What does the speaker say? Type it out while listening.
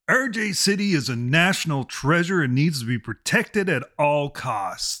RJ City is a national treasure and needs to be protected at all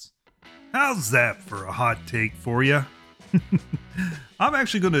costs. How's that for a hot take for you? I'm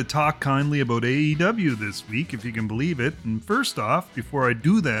actually going to talk kindly about AEW this week, if you can believe it. And first off, before I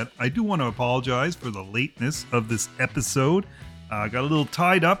do that, I do want to apologize for the lateness of this episode. I got a little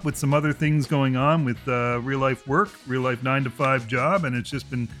tied up with some other things going on with real life work, real life 9-to-5 job, and it's just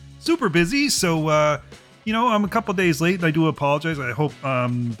been super busy. So, I'm a couple days late, and I do apologize. I hope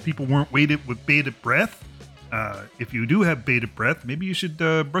people weren't waited with bated breath. If you do have bated breath, maybe you should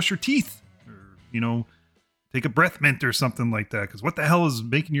brush your teeth or, take a breath mint or something like that. Because what the hell is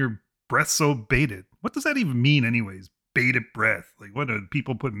making your breath so bated? What does that even mean anyways? Bated breath. Like, what do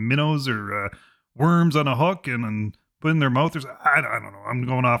people put minnows or worms on a hook and put in their mouth? I don't know. I'm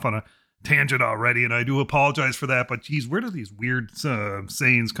going off on a tangent already, and I do apologize for that. But geez, where do these weird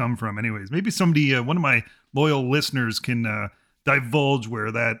sayings come from anyways? Maybe somebody, one of my loyal listeners can divulge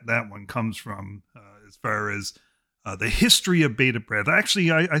where that one comes from as far as the history of bated breath. Actually,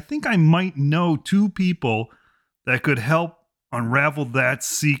 I think I might know two people that could help unravel that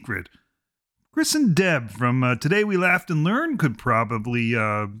secret. Chris and Deb from Today We Laughed and Learned could probably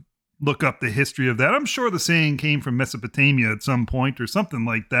look up the history of that. I'm sure the saying came from Mesopotamia at some point or something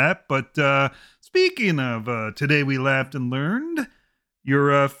like that. But speaking of Today We Laughed and Learned,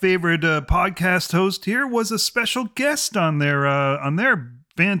 your favorite podcast host here was a special guest on their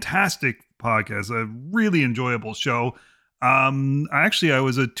fantastic podcast, a really enjoyable show. I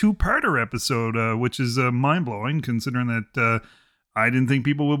was a two-parter episode, which is mind-blowing considering that I didn't think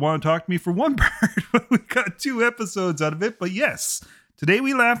people would want to talk to me for one part, but we got two episodes out of it. But yes, Today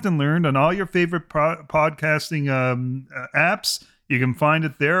We Laughed and Learned on all your favorite podcasting apps. You can find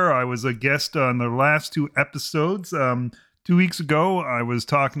it there. I was a guest on the last two episodes. 2 weeks ago, I was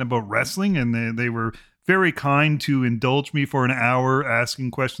talking about wrestling, and they were very kind to indulge me for an hour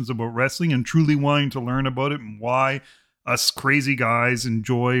asking questions about wrestling and truly wanting to learn about it and why us crazy guys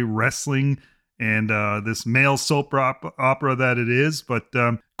enjoy wrestling and this male soap opera that it is. But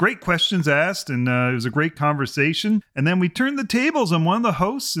great questions asked, and it was a great conversation. And then we turned the tables on one of the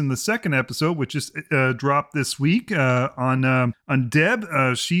hosts in the second episode, which just dropped this week on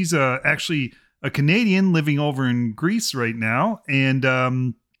Deb. She's actually a Canadian living over in Greece right now,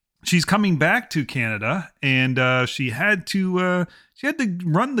 and she's coming back to Canada, and she had to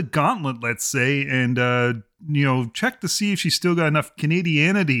run the gauntlet, let's say, and check to see if she still got enough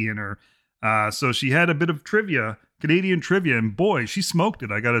Canadianity in her. So she had a bit of Canadian trivia, and boy, she smoked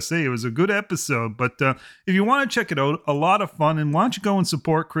it. I gotta say, it was a good episode. But if you want to check it out, a lot of fun, and why don't you go and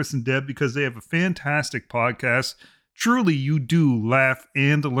support Chris and Deb, because they have a fantastic podcast. Truly, you do laugh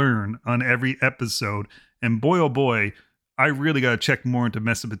and learn on every episode. And boy, oh boy, I really got to check more into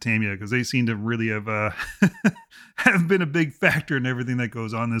Mesopotamia, because they seem to really have have been a big factor in everything that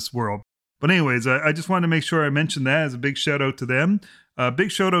goes on in this world. But anyways, I just wanted to make sure I mentioned that as a big shout out to them.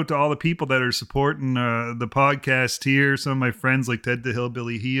 Big shout out to all the people that are supporting the podcast here. Some of my friends like Ted the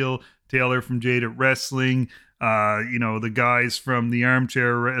Hillbilly Heel, Taylor from Jaded Wrestling, the guys from the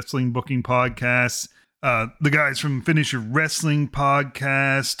Armchair Wrestling Booking Podcast, the guys from Finish Your Wrestling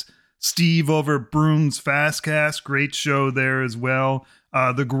Podcast, Steve over at Broom's Fastcast, great show there as well.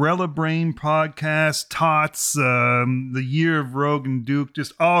 The Gorilla Brain Podcast, Tots, The Year of Rogue and Duke,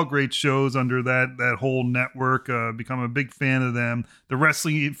 just all great shows under that whole network. Become a big fan of them. The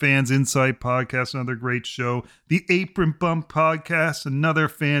Wrestling Fans Insight Podcast, another great show. The Apron Bump Podcast, another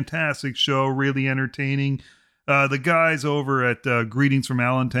fantastic show, really entertaining. The guys over at Greetings from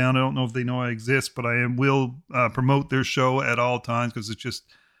Allentown, I don't know if they know I exist, but I will promote their show at all times, because it's just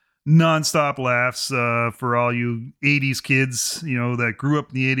nonstop laughs for all you 80s kids, that grew up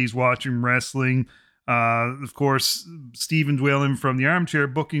in the 80s watching wrestling. Of course, Steve and Dwaylen from the Armchair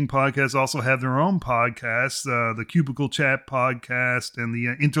Booking Podcast also have their own podcasts, the Cubicle Chat Podcast and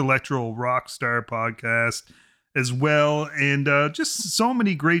the Intellectual Rockstar Podcast as well. And just so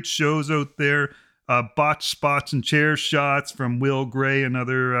many great shows out there. Botch Spots and Chair Shots from Will Gray,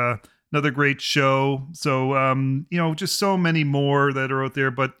 another great show. So, just so many more that are out there.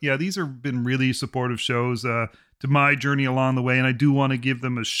 But yeah, these have been really supportive shows to my journey along the way. And I do want to give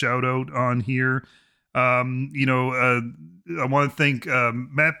them a shout out on here. I want to thank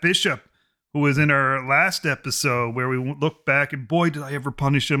Matt Bishop, who was in our last episode where we looked back, and boy, did I ever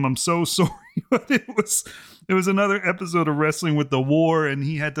punish him. I'm so sorry. But it was another episode of Wrestling with the War, and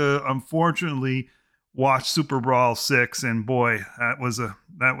he had to, unfortunately, watch Super Brawl 6, and boy, that was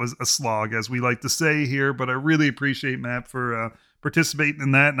a slog, as we like to say here. But I really appreciate Matt for participating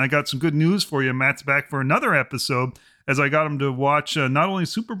in that, and I got some good news for you. Matt's back for another episode, as I got him to watch not only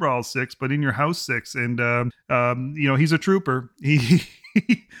Super Brawl 6, but In Your House 6, and he's a trooper.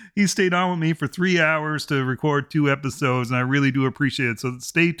 he stayed on with me for 3 hours to record 2 episodes, and I really do appreciate it. So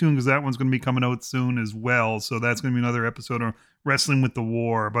stay tuned, because that one's going to be coming out soon as well. So that's going to be another episode of Wrestling with the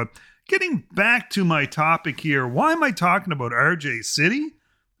War. But getting back to my topic here, why am I talking about RJ City?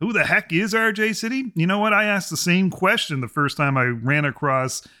 Who the heck is RJ City? You know what? I asked the same question the first time I ran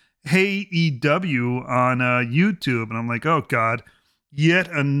across Hey EW on YouTube, and I'm like, oh God, yet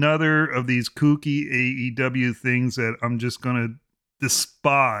another of these kooky AEW things that I'm just going to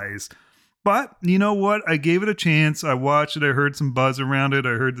despise. But you know what? I gave it a chance. I watched it. I heard some buzz around it.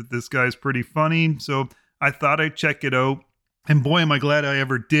 I heard that this guy's pretty funny. So I thought I'd check it out. And boy, am I glad I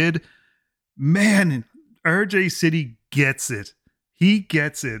ever did. Man, RJ City gets it. He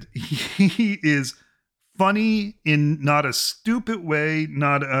gets it. He is funny in not a stupid way,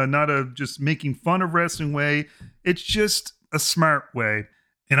 not a just making fun of wrestling way. It's just a smart way.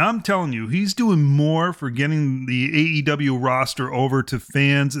 And I'm telling you, he's doing more for getting the AEW roster over to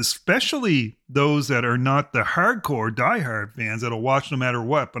fans, especially those that are not the hardcore, diehard fans that'll watch no matter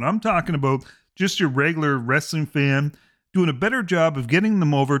what. But I'm talking about just your regular wrestling fan, doing a better job of getting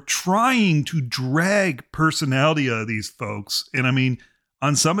them over, trying to drag personality out of these folks. And I mean,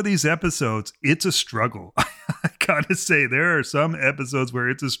 on some of these episodes, it's a struggle. I gotta say, there are some episodes where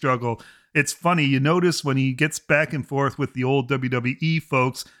it's a struggle. It's funny, you notice when he gets back and forth with the old WWE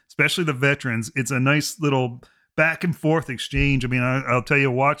folks, especially the veterans, it's a nice little back and forth exchange. I mean, I'll tell you,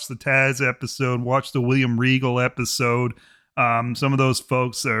 watch the Taz episode, watch the William Regal episode. Some of those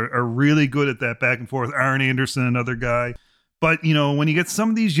folks are really good at that back and forth. Arn Anderson, another guy. But, you know, when you get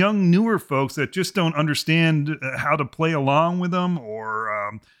some of these young, newer folks that just don't understand how to play along with them,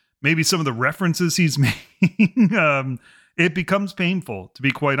 or maybe some of the references he's making, it becomes painful, to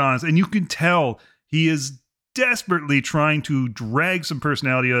be quite honest. And you can tell he is desperately trying to drag some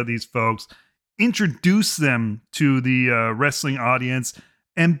personality out of these folks, introduce them to the wrestling audience,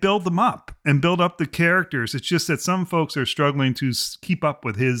 and build them up and build up the characters. It's just that some folks are struggling to keep up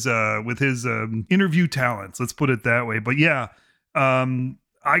with his interview talents. Let's put it that way. But yeah,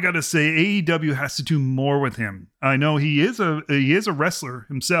 I gotta say, AEW has to do more with him. I know he is a wrestler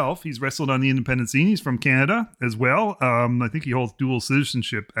himself. He's wrestled on the independent scene. He's from Canada as well. I think he holds dual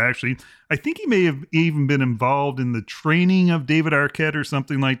citizenship, actually. I think he may have even been involved in the training of David Arquette or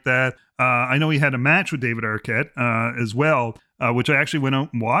something like that. I know he had a match with David Arquette as well, which I actually went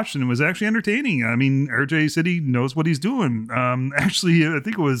out and watched, and it was actually entertaining. I mean, RJ City knows what he's doing. Actually, I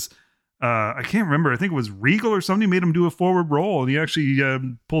think it was, I can't remember. I think it was Regal or somebody made him do a forward roll, and he actually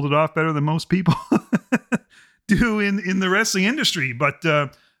pulled it off better than most people do in the wrestling industry. But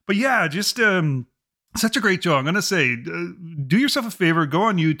yeah, just such a great show. I'm going to say, do yourself a favor, go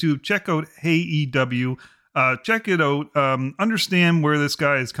on YouTube, check out Hey EW. Check it out, understand where this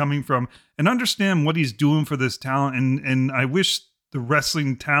guy is coming from, and understand what he's doing for this talent. And I wish the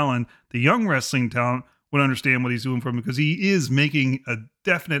wrestling talent, the young wrestling talent, would understand what he's doing for him, because he is making a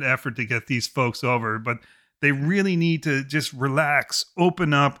definite effort to get these folks over. But they really need to just relax,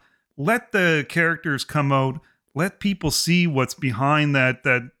 open up, let the characters come out, let people see what's behind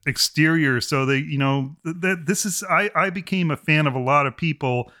that exterior. So they, you know, that this is, I became a fan of a lot of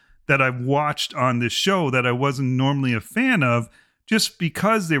people that I've watched on this show that I wasn't normally a fan of, just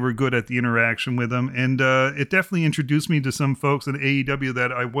because they were good at the interaction with them. And it definitely introduced me to some folks in AEW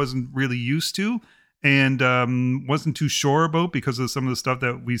that I wasn't really used to, and wasn't too sure about because of some of the stuff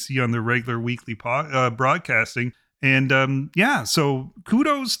that we see on the regular weekly broadcasting. And yeah, so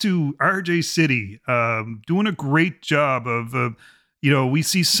kudos to RJ City, doing a great job of, you know, we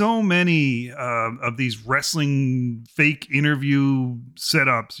see so many of these wrestling fake interview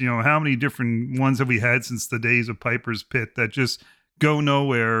setups. You know, how many different ones have we had since the days of Piper's Pit that just go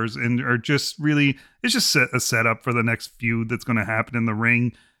nowheres and are just really, it's just a setup for the next feud that's going to happen in the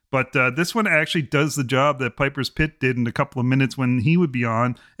ring. But this one actually does the job that Piper's Pit did in a couple of minutes when he would be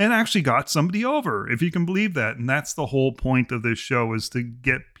on, and actually got somebody over, if you can believe that. And that's the whole point of this show, is to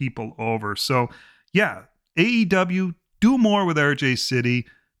get people over. So yeah, AEW, do more with RJ City,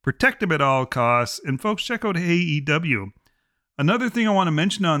 protect him at all costs, and folks, check out AEW. Another thing I want to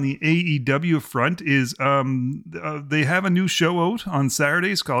mention on the AEW front is they have a new show out on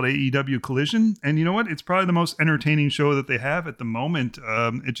Saturdays called AEW Collision. And you know what? It's probably the most entertaining show that they have at the moment.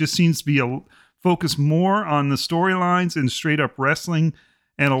 It just seems to be focused more on the storylines and straight up wrestling,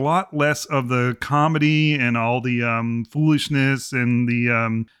 and a lot less of the comedy and all the foolishness and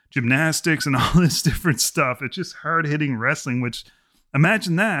the gymnastics and all this different stuff. It's just hard-hitting wrestling, which,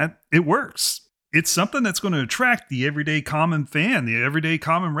 imagine that, it works. It's something that's going to attract the everyday common fan, the everyday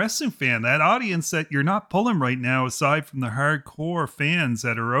common wrestling fan, that audience that you're not pulling right now, aside from the hardcore fans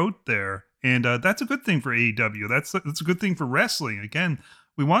that are out there. And that's a good thing for AEW. That's a good thing for wrestling. Again,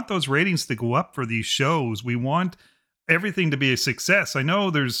 we want those ratings to go up for these shows. We want everything to be a success. I know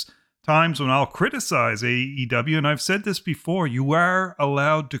there's times when I'll criticize AEW, and I've said this before, you are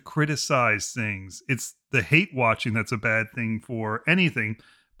allowed to criticize things. It's the hate watching that's a bad thing for anything.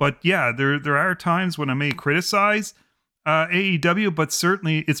 But yeah, there are times when I may criticize AEW, but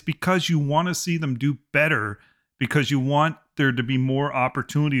certainly it's because you want to see them do better, because you want there to be more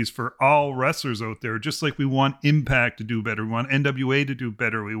opportunities for all wrestlers out there, just like we want Impact to do better. We want NWA to do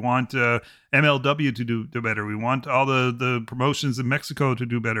better. We want MLW to do better. We want all the promotions in Mexico to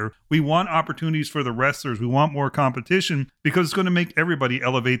do better. We want opportunities for the wrestlers. We want more competition because it's going to make everybody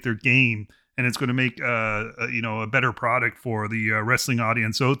elevate their game, and it's going to make a better product for the wrestling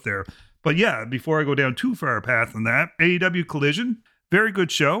audience out there. But yeah, before I go down too far a path on that, AEW Collision, very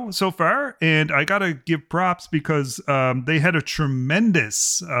good show so far, and I gotta give props because they had a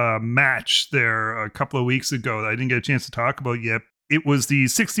tremendous match there a couple of weeks ago that I didn't get a chance to talk about yet. It was the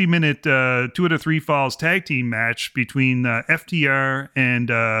 60-minute 2 out of 3 Falls tag team match between FTR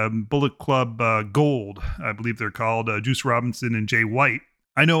and Bullet Club Gold, I believe they're called, Juice Robinson and Jay White.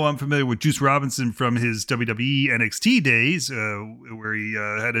 I know I'm familiar with Juice Robinson from his WWE NXT days, where he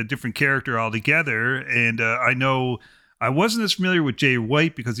had a different character altogether, and I know I wasn't as familiar with Jay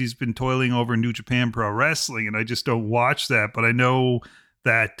White because he's been toiling over New Japan Pro Wrestling, and I just don't watch that, but I know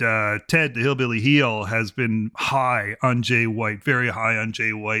that Ted, the Hillbilly Heel, has been high on Jay White, very high on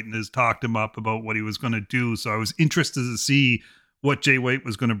Jay White, and has talked him up about what he was going to do, so I was interested to see what Jay White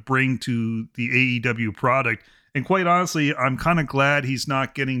was going to bring to the AEW product. And quite honestly, I'm kind of glad he's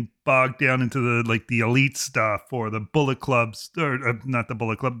not getting bogged down into the elite stuff or the Bullet Clubs, or not the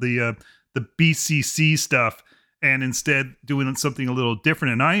Bullet Club, the BCC stuff, and instead doing something a little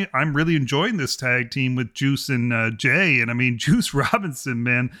different. And I'm really enjoying this tag team with Juice and Jay. And I mean, Juice Robinson,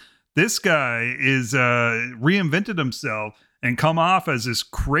 man, this guy is reinvented himself and come off as this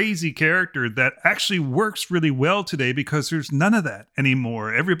crazy character that actually works really well today because there's none of that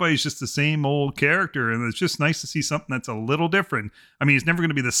anymore. Everybody's just the same old character, and it's just nice to see something that's a little different. I mean, he's never going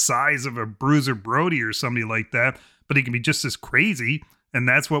to be the size of a Bruiser Brody or somebody like that, but he can be just as crazy, and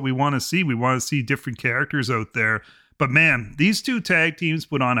that's what we want to see. We want to see different characters out there. But man, these two tag teams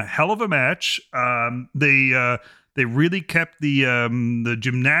put on a hell of a match. They really kept the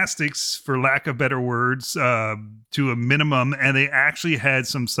gymnastics, for lack of better words, to a minimum, and they actually had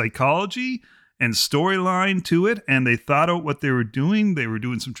some psychology and storyline to it, and they thought out what they were doing. They were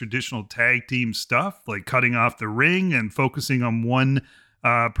doing some traditional tag team stuff, like cutting off the ring and focusing on one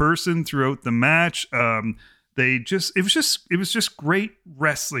person throughout the match. It was just great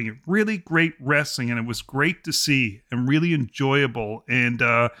wrestling, really great wrestling, and it was great to see and really enjoyable, and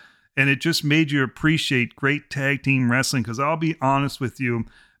it just made you appreciate great tag team wrestling. Because I'll be honest with you,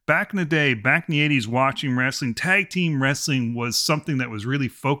 back in the day, back in the 80s, watching wrestling, tag team wrestling was something that was really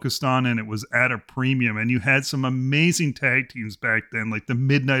focused on, and it was at a premium. And you had some amazing tag teams back then, like the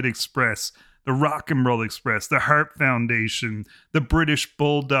Midnight Express, the Rock and Roll Express, the Hart Foundation, the British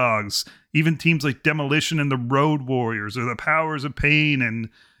Bulldogs, even teams like Demolition and the Road Warriors, or the Powers of Pain, and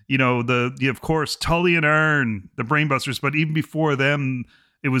of course Tully and Arn, the Brainbusters. But even before them,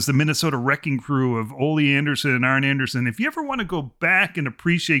 it was the Minnesota Wrecking Crew of Ole Anderson and Arn Anderson. If you ever want to go back and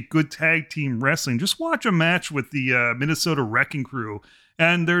appreciate good tag team wrestling, just watch a match with the Minnesota Wrecking Crew.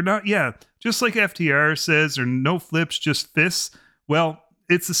 And they're not, just like FTR says, they're no flips, just fists. Well,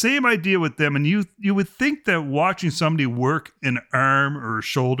 it's the same idea with them. And you would think that watching somebody work an arm or a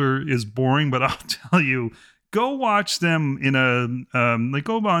shoulder is boring, but I'll tell you, go watch them in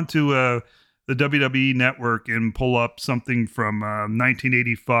go on to the WWE Network and pull up something from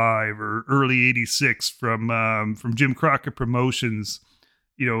 1985 or early 86 from Jim Crockett Promotions,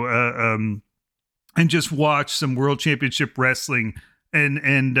 and just watch some World Championship Wrestling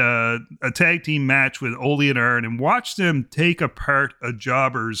and a tag team match with Ole and Arn, and watch them take apart a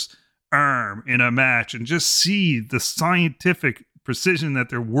jobber's arm in a match and just see the scientific precision that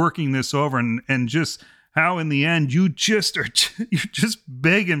they're working this over, and just how in the end you're just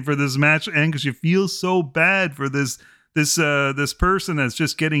begging for this match to end because you feel so bad for this person that's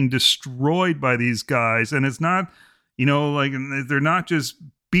just getting destroyed by these guys. And it's not, they're not just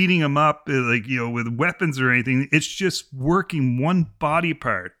beating them up with weapons or anything. It's just working one body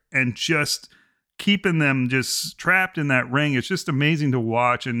part and just keeping them just trapped in that ring. It's just amazing to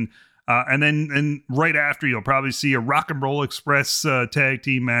watch. And then right after, you'll probably see a Rock and Roll Express tag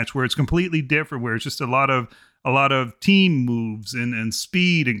team match where it's completely different, where it's just a lot of team moves and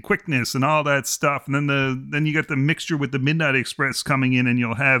speed and quickness and all that stuff. And then you got the mixture with the Midnight Express coming in, and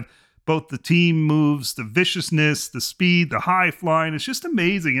you'll have both the team moves, the viciousness, the speed, the high flying. It's just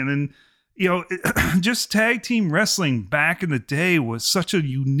amazing. And then just tag team wrestling back in the day was such a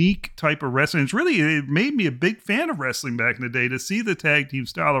unique type of wrestling. It made me a big fan of wrestling back in the day to see the tag team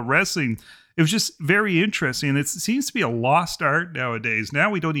style of wrestling. It was just very interesting. And it seems to be a lost art nowadays.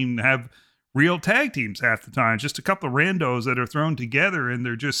 Now we don't even have real tag teams half the time, just a couple of randos that are thrown together, and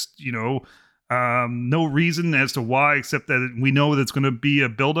they're just, no reason as to why, except that we know that it's going to be a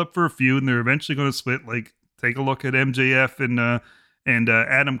build-up for a feud, and they're eventually going to split. Like, take a look at MJF and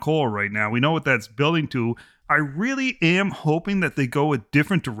Adam Cole right now. We know what that's building to. I really am hoping that they go a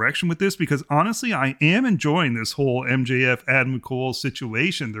different direction with this, because honestly, I am enjoying this whole MJF Adam Cole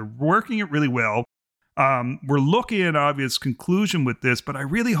situation. They're working it really well. We're looking at an obvious conclusion with this, but I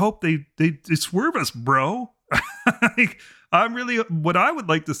really hope they swerve us, bro. What I would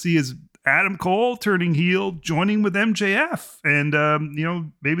like to see is Adam Cole turning heel, joining with MJF, and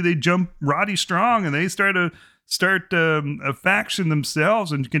maybe they jump Roddy Strong and they start a faction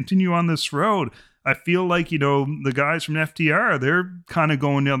themselves and continue on this road. I feel like, the guys from FTR, they're kind of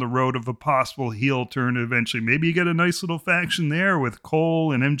going down the road of a possible heel turn eventually. Maybe you get a nice little faction there with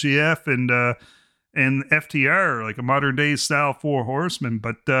Cole and MJF and FTR, like a modern day style Four Horsemen.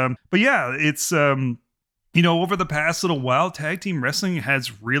 But yeah, it's over the past little while, tag team wrestling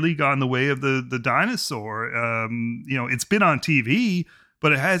has really gone the way of the dinosaur. It's been on TV,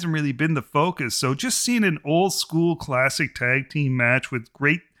 but it hasn't really been the focus. So just seeing an old school classic tag team match with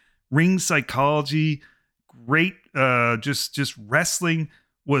great ring psychology, great just wrestling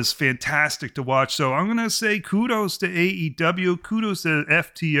was fantastic to watch. So I'm gonna say kudos to AEW, kudos to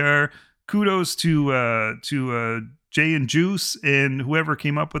FTR, kudos to Jay and Juice and whoever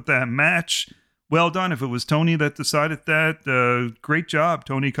came up with that match. Well done. If it was Tony that decided that, great job,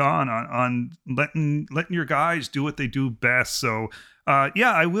 Tony Khan, on letting your guys do what they do best. So,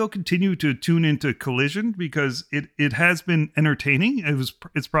 I will continue to tune into Collision because it has been entertaining.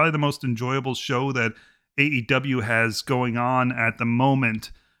 It's probably the most enjoyable show that AEW has going on at the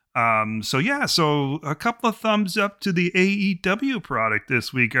moment. So a couple of thumbs up to the AEW product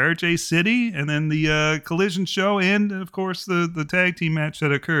this week. RJ City, and then the Collision show, and of course the tag team match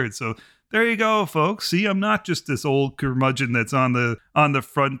that occurred. So there you go, folks. See, I'm not just this old curmudgeon that's on the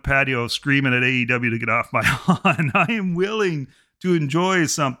front patio screaming at AEW to get off my lawn. I am willing to enjoy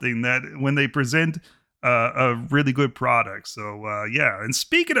something that when they present a really good product. So, and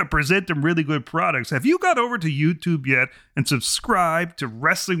speaking of presenting really good products, have you got over to YouTube yet and subscribed to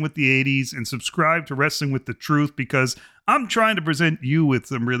Wrestling with the 80s and subscribe to Wrestling with the Truth? Because I'm trying to present you with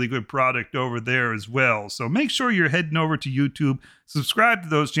some really good product over there as well. So make sure you're heading over to YouTube, subscribe to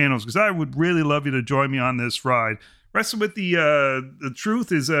those channels, because I would really love you to join me on this ride. Wrestling with the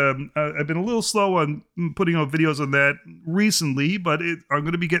Truth is, I've been a little slow on putting out videos on that recently, but I'm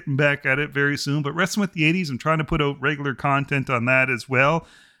going to be getting back at it very soon. But Wrestling with the 80s, I'm trying to put out regular content on that as well.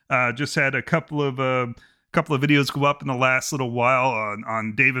 Just had a couple of videos go up in the last little while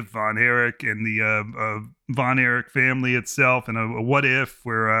on David Von Erich and the Von Erich family itself, and a what if,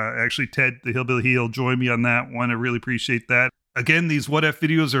 where actually Ted the Hillbilly Heel joined me on that one. I really appreciate that. Again, these what if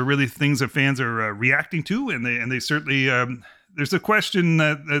videos are really things that fans are reacting to, and they certainly there's a question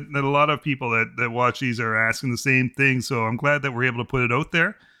that a lot of people that watch these are asking the same thing. So I'm glad that we're able to put it out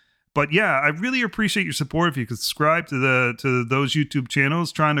there. But yeah, I really appreciate your support. If you could subscribe to those YouTube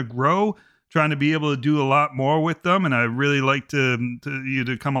channels, trying to grow, trying to be able to do a lot more with them, and I really like you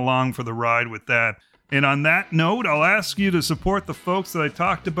to come along for the ride with that. And on that note, I'll ask you to support the folks that I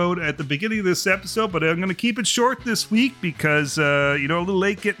talked about at the beginning of this episode, but I'm going to keep it short this week because, a little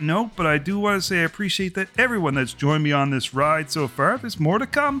late getting out, but I do want to say I appreciate that everyone that's joined me on this ride so far. There's more to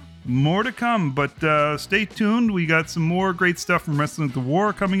come, but stay tuned. We got some more great stuff from Wrestling with the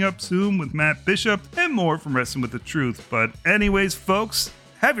War coming up soon with Matt Bishop, and more from Wrestling with the Truth. But anyways, folks,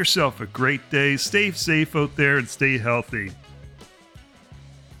 have yourself a great day. Stay safe out there and stay healthy.